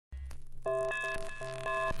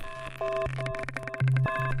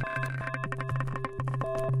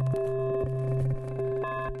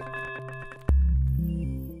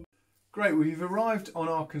Great, we've arrived on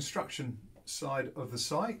our construction side of the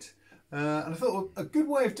site, and I thought a good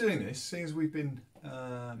way of doing this, seeing as we've been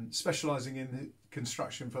specialising in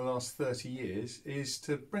construction for the last 30 years, is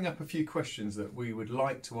to bring up a few questions that we would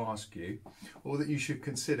like to ask you, or that you should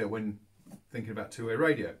consider when thinking about two-way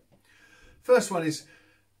radio. First one is,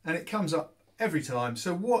 and it comes up every time,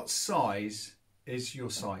 so what size is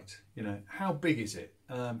your site? You know, how big is it?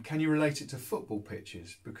 Can you relate it to football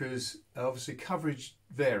pitches? Because obviously coverage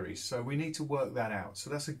varies, so we need to work that out. So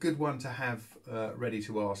that's a good one to have ready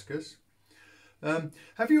to ask us.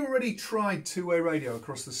 Have you already tried two-way radio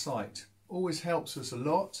across the site? Always helps us a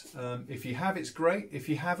lot. If you have, it's great. If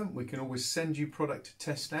you haven't, we can always send you product to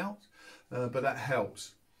test out, but that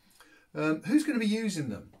helps. Who's going to be using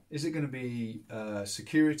them? Is it going to be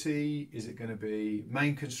security? Is it going to be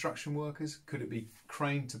main construction workers? Could it be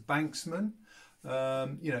crane to banksman?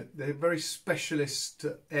 You know, they're very specialist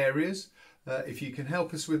areas. If you can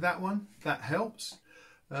help us with that one, that helps.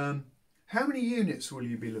 How many units will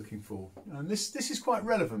you be looking for? And this is quite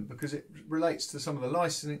relevant because it relates to some of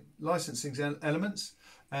the licensing elements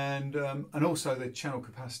and also the channel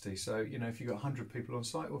capacity. So, you know, if you've got 100 people on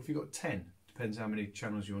site or if you've got 10, depends how many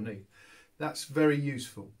channels you'll need. That's very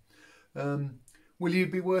useful. Will you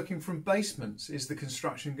be working from basements? Is the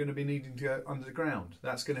construction going to be needing to go underground?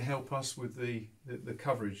 That's going to help us with the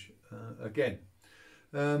coverage again.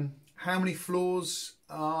 How many floors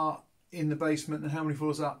are in the basement and how many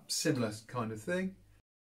floors up? Similar kind of thing.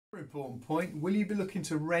 Very important point, will you be looking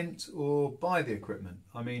to rent or buy the equipment?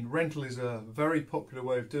 I mean, rental is a very popular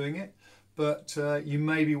way of doing it, but you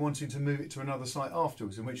may be wanting to move it to another site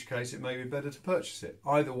afterwards, in which case it may be better to purchase it.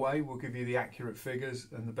 Either way, we'll give you the accurate figures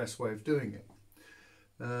and the best way of doing it.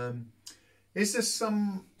 Is there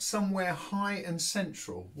somewhere high and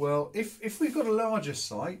central? Well, if we've got a larger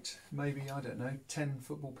site, maybe, I don't know, 10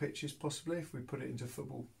 football pitches possibly, if we put it into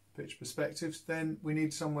football pitch perspectives, then we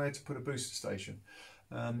need somewhere to put a booster station.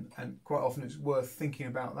 And quite often it's worth thinking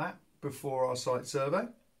about that before our site survey.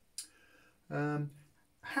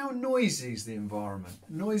 How noisy is the environment?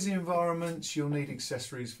 Noisy environments you'll need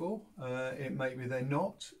accessories for. It may be they're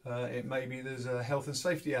not. It may be there's a health and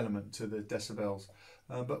safety element to the decibels.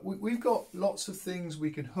 But we've got lots of things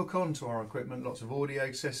we can hook onto our equipment, lots of audio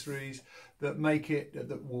accessories that make it,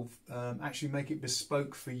 that will actually make it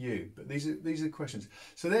bespoke for you. But these are questions.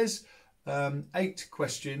 So there's 8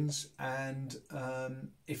 questions, and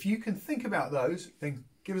if you can think about those, then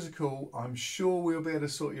give us a call. I'm sure we'll be able to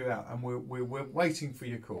sort you out, and we're waiting for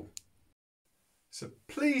your call. So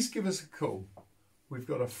please give us a call. We've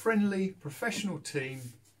got a friendly, professional team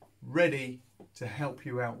ready to help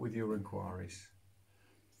you out with your inquiries.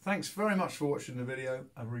 Thanks very much for watching the video,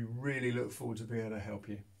 and we really look forward to being able to help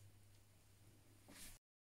you.